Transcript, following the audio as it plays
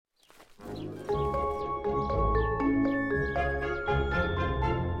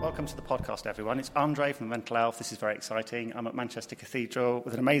welcome to the podcast, everyone. It's Andre from Mental Health. This is very exciting. I'm at Manchester Cathedral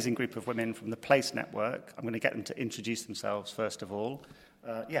with an amazing group of women from the Place Network. I'm going to get them to introduce themselves first of all.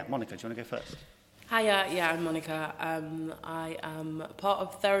 Monica, do you want to go first? Hiya, I'm Monica. I am part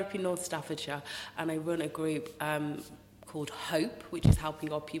of Therapy North Staffordshire, and I run a group called Hope, which is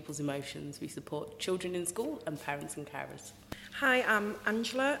helping our pupils' emotions. We support children in school and parents and carers. Hi, I'm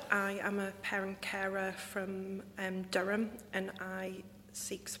Angela. I am a parent carer from Durham, and I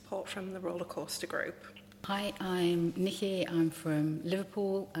seek support from the Roller Coaster Group. Hi, I'm Nikki. I'm from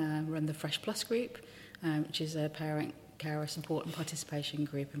Liverpool. Run the Fresh Plus group, which is a parent carer support and participation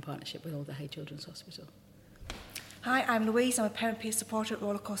group in partnership with Alder Hey Children's Hospital. Hi, I'm Louise. I'm a parent peer supporter at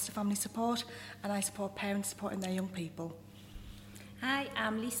Roller Coaster Family Support, and I support parents supporting their young people. Hi,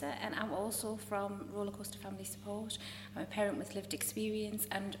 I'm Lisa, and I'm also from Roller Coaster Family Support. I'm a parent with lived experience,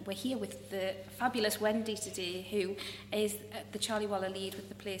 and we're here with the fabulous Wendy today, who is the Charlie Waller lead with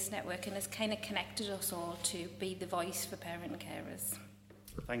the Place Network and has kind of connected us all to be the voice for parent and carers.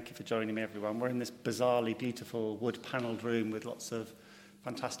 Thank you for joining me, everyone. We're in this bizarrely beautiful wood-panelled room with lots of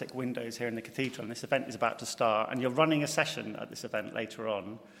fantastic windows here in the cathedral, and this event is about to start, and you're running a session at this event later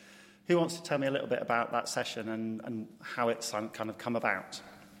on. Who wants to tell me a little bit about that session and how it's kind of come about?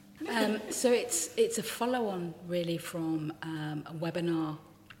 So it's a follow-on, really, from a webinar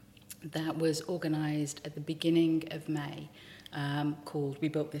that was organised at the beginning of May called We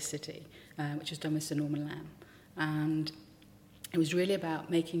Built This City, which was done with Sir Norman Lamb. And it was really about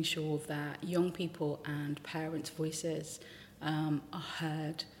making sure that young people and parents' voices are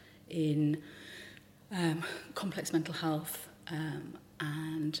heard in complex mental health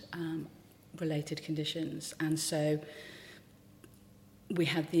and related conditions. And so we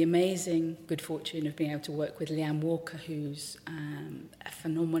had the amazing good fortune of being able to work with Leanne Walker, who's a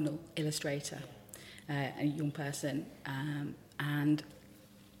phenomenal illustrator, a young person, and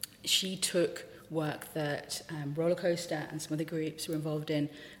she took work that Roller Coaster and some other groups were involved in,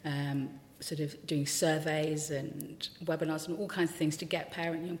 sort of doing surveys and webinars and all kinds of things to get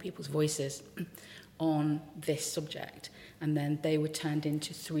parent and young people's voices on this subject. And then they were turned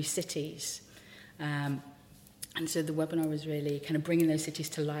into 3 cities. And so the webinar was really kind of bringing those cities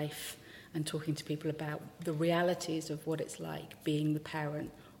to life and talking to people about the realities of what it's like being the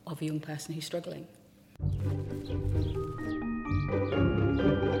parent of a young person who's struggling.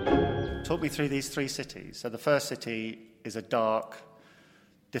 Talk me through these 3 cities. So the first city is a dark,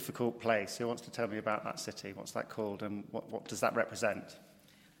 difficult place. Who wants to tell me about that city? What's that called, and what does that represent?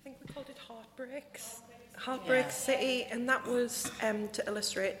 I think we called it Heartbreak City, and that was to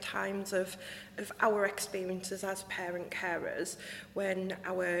illustrate times of our experiences as parent carers when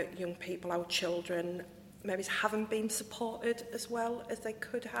our young people, our children, maybe haven't been supported as well as they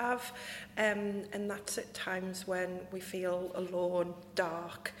could have, and that's at times when we feel alone,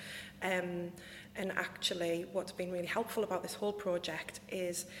 dark, and actually what's been really helpful about this whole project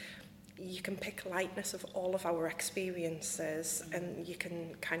is you can pick lightness of all of our experiences and you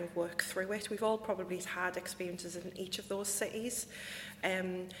can kind of work through it. We've all probably had experiences in each of those cities.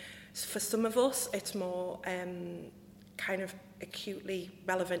 For some of us, it's more kind of acutely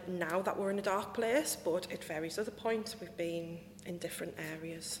relevant now that we're in a dark place, but it varies other points. We've been in different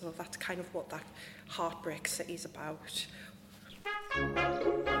areas, so that's kind of what that Heartbreak City is about.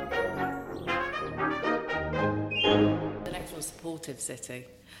 The next one's Supportive City.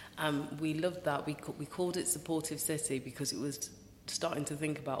 We loved that. We called it Supportive City because it was starting to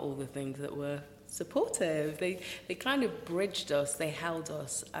think about all the things that were supportive. They kind of bridged us, they held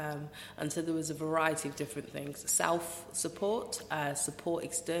us, and so there was a variety of different things. Self-support, support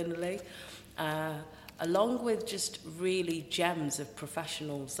externally, along with just really gems of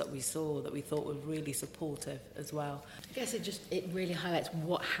professionals that we saw that we thought were really supportive as well. I guess it really highlights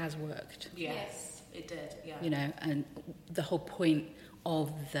what has worked. Yes, it did, yeah. You know, and the whole point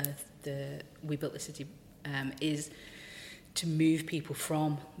of the We Built the City is to move people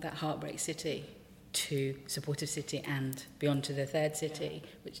from that Heartbreak City to Supportive City and beyond to the third city,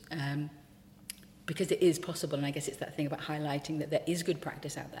 which because it is possible, and I guess it's that thing about highlighting that there is good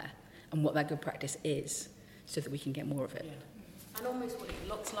practice out there and what that good practice is so that we can get more of it. Yeah. And almost what it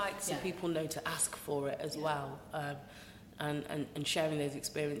looks like so people know to ask for it as well, and sharing those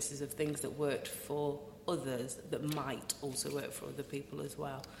experiences of things that worked for others that might also work for other people as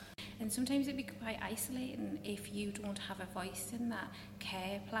well. And sometimes it can be quite isolating if you don't have a voice in that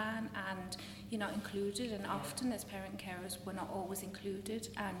care plan and you're not included. And often as parent carers, we're not always included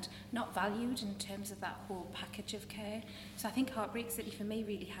and not valued in terms of that whole package of care. So I think Heartbreak City for me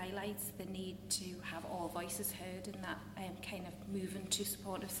really highlights the need to have all voices heard in that kind of moving to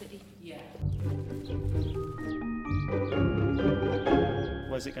Supportive City. Yeah.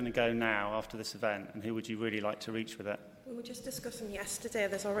 where's it going to go now after this event, and who would you really like to reach with it? We were just discussing yesterday,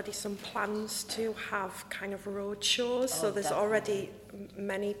 there's already some plans to have kind of road shows, so there's already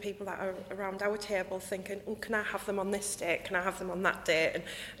many people that are around our table thinking, oh, can I have them on this date, can I have them on that date,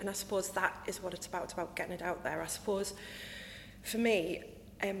 and I suppose that is what it's about getting it out there. I suppose for me,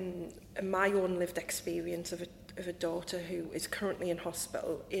 my own lived experience of a daughter who is currently in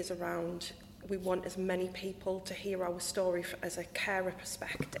hospital is around, we want as many people to hear our story as a carer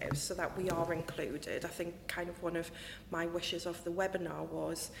perspective so that we are included. I think kind of one of my wishes of the webinar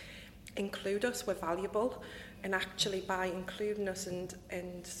was include us, we're valuable, and actually by including us and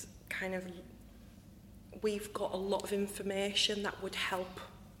kind of, we've got a lot of information that would help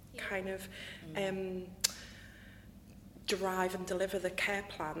kind of drive and deliver the care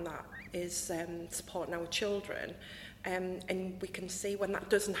plan that is supporting our children. And we can see when that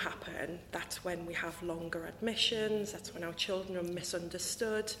doesn't happen, that's when we have longer admissions, that's when our children are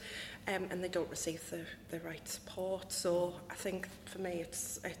misunderstood, and they don't receive the right support. So I think for me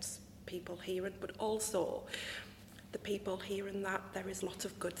it's people hearing, but also the people hearing that there is lots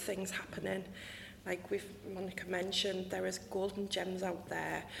of good things happening. Like Monica mentioned, there is golden gems out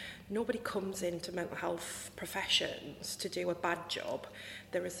there. Nobody comes into mental health professions to do a bad job.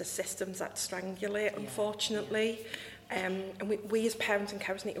 There is the systems that strangulate, unfortunately. And we as parents and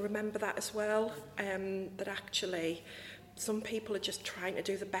carers need to remember that as well, that actually some people are just trying to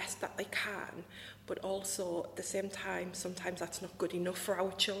do the best that they can, but also at the same time, sometimes that's not good enough for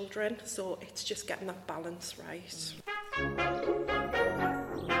our children. So it's just getting that balance right.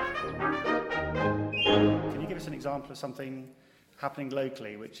 Can you give us an example of something happening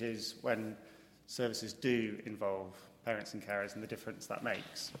locally, which is when services do involve parents and carers and the difference that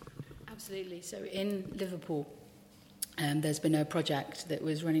makes? Absolutely. So in Liverpool, there's been a project that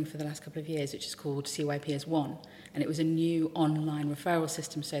was running for the last couple of years, which is called CYP One, and it was a new online referral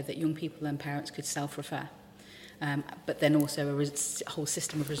system so that young people and parents could self-refer. But then also a whole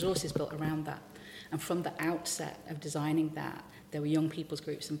system of resources built around that. And from the outset of designing that, there were young people's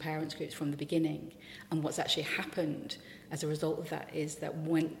groups and parents groups from the beginning. And what's actually happened as a result of that is that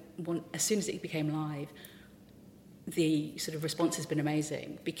as soon as it became live, the sort of response has been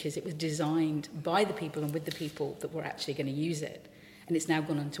amazing because it was designed by the people and with the people that were actually going to use it. And it's now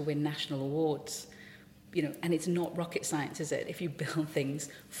gone on to win national awards. And it's not rocket science, is it? If you build things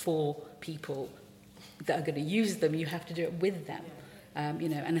for people that are going to use them, you have to do it with them.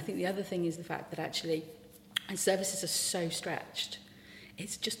 And I think the other thing is the fact that actually, and services are so stretched,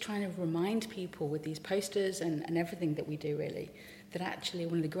 it's just trying to remind people with these posters and everything that we do really, that actually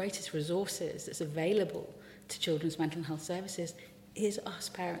one of the greatest resources that's available to children's mental health services is us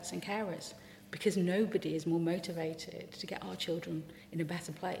parents and carers, because nobody is more motivated to get our children in a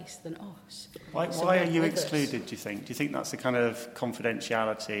better place than us. Why are you excluded, do you think? Do you think that's a kind of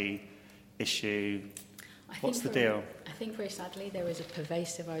confidentiality issue? What's the deal? I think very sadly there is a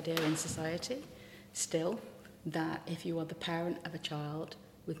pervasive idea in society still that if you are the parent of a child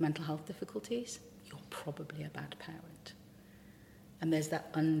with mental health difficulties, you're probably a bad parent. And there's that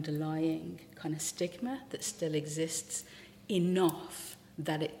underlying kind of stigma that still exists enough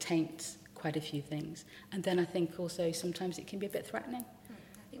that it taints quite a few things. And then I think also sometimes it can be a bit threatening.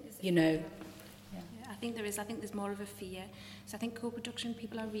 I think there is. I think there's more of a fear. So I think co-production,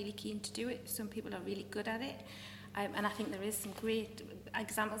 people are really keen to do it. Some people are really good at it. And I think there is some great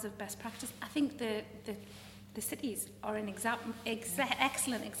examples of best practice. I think the cities are an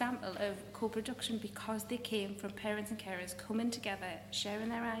excellent example of co-production because they came from parents and carers coming together, sharing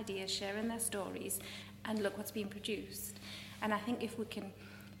their ideas, sharing their stories, and look what's being produced. And I think if we can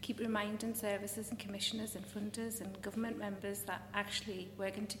keep reminding services and commissioners and funders and government members that actually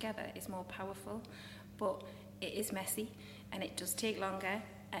working together is more powerful, but it is messy and it does take longer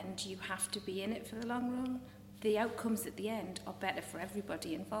and you have to be in it for the long run. The outcomes at the end are better for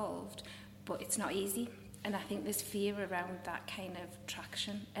everybody involved, but it's not easy. And I think there's fear around that kind of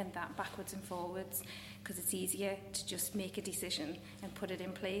traction and that backwards and forwards, because it's easier to just make a decision and put it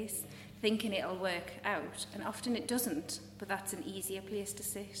in place, thinking it'll work out. And often it doesn't, but that's an easier place to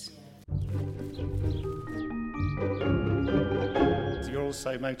sit. So you're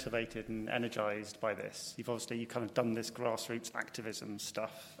also motivated and energised by this. You've kind of done this grassroots activism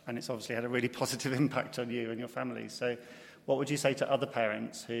stuff, and it's obviously had a really positive impact on you and your family. So what would you say to other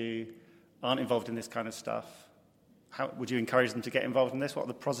parents who aren't involved in this kind of stuff? How would you encourage them to get involved in this? What are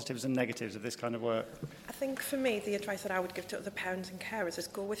the positives and negatives of this kind of work? I think for me, the advice that I would give to other parents and carers is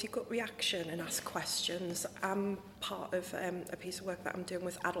go with your gut reaction and ask questions. I'm part of a piece of work that I'm doing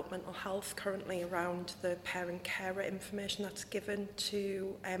with adult mental health currently around the parent carer information that's given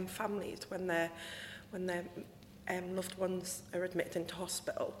to families when they're loved ones are admitted into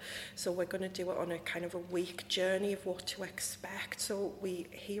hospital. So we're going to do it on a kind of a week journey of what to expect. So we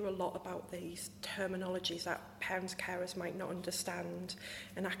hear a lot about these terminologies that parents, carers might not understand,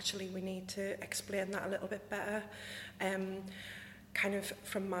 and actually we need to explain that a little bit better. Kind of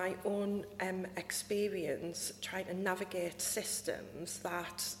from my own experience, trying to navigate systems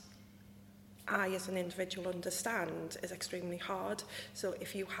that I as an individual understand is extremely hard. So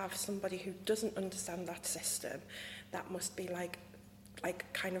if you have somebody who doesn't understand that system, that must be like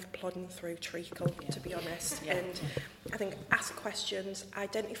kind of plodding through treacle, to be honest. Yeah. And I think ask questions,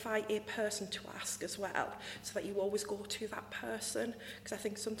 identify a person to ask as well, so that you always go to that person. Because I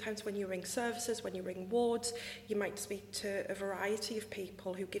think sometimes when you ring services, when you ring wards, you might speak to a variety of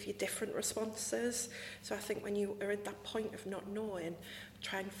people who give you different responses. So I think when you are at that point of not knowing,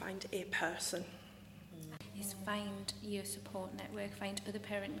 try and find a person. Is find your support network, find other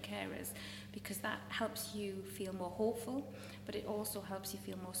parent and carers, because that helps you feel more hopeful, but it also helps you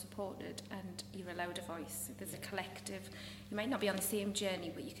feel more supported and you're allowed a voice. There's a collective. You might not be on the same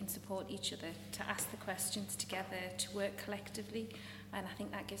journey, but you can support each other to ask the questions together, to work collectively, and I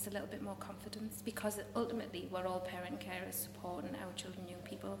think that gives a little bit more confidence, because ultimately we're all parent and carers supporting our children and young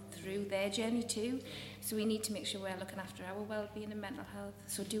people through their journey too. So we need to make sure we're looking after our well-being and mental health.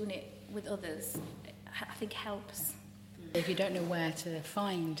 So doing it with others, I think, helps. If you don't know where to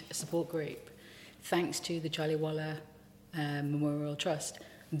find a support group, thanks to the Charlie Waller Memorial Trust,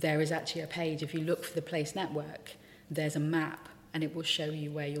 there is actually a page. If you look for the Place Network, there's a map and it will show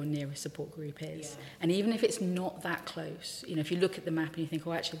you where your nearest support group is. Yeah. And even if it's not that close, you know, if you look at the map and you think,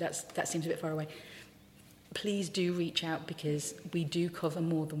 oh, actually, that seems a bit far away, please do reach out, because we do cover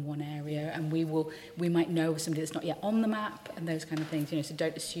more than one area, and we might know somebody that's not yet on the map and those kind of things, you know. So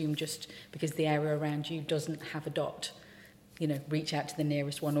don't assume just because the area around you doesn't have a dot, you know, reach out to the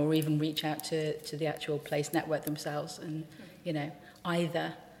nearest one, or even reach out to the actual Place Network themselves, and you know,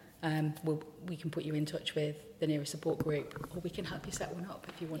 either we can put you in touch with the nearest support group, or we can help you set one up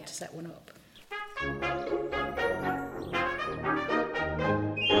if you want to set one up. I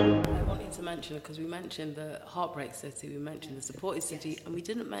wanted to mention, because we mentioned the Heartbreak City, we mentioned the Supported City, and we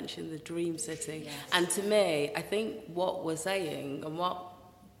didn't mention the Dream City. Yes. And to me, I think what we're saying and what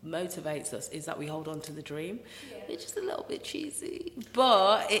motivates us is that we hold on to the dream. Yeah. It's just a little bit cheesy,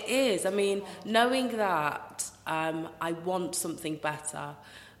 but it is. I mean, knowing that I want something better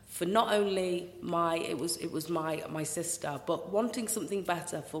for not only my sister, but wanting something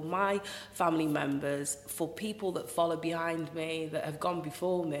better for my family members, for people that follow behind me, that have gone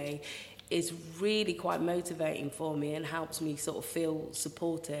before me, is really quite motivating for me and helps me sort of feel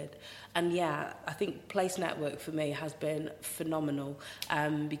supported. And yeah, I think Place Network for me has been phenomenal,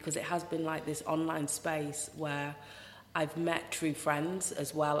 because it has been like this online space where I've met true friends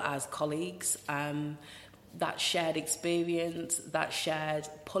as well as colleagues. That shared experience, that shared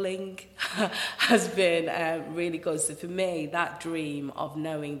pulling has been really good. So for me, that dream of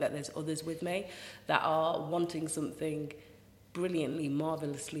knowing that there's others with me that are wanting something brilliantly,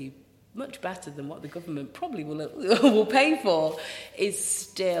 marvellously, much better than what the government probably will pay for, is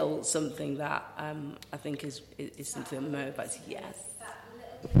still something that I think is something that motivates. Yes. That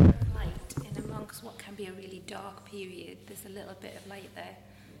little bit of light in amongst what can be a really dark period. There's a little bit of light there,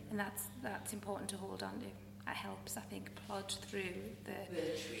 and that's important to hold on to. It helps, I think, plod through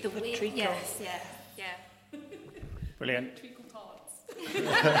the way. Treacle. Yes, yeah. Brilliant. Treacle thoughts.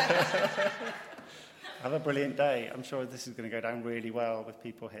 Have a brilliant day. I'm sure this is going to go down really well with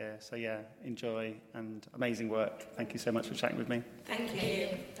people here. So yeah, enjoy, and amazing work. Thank you so much for chatting with me. Thank you.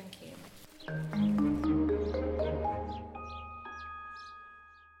 Thank you.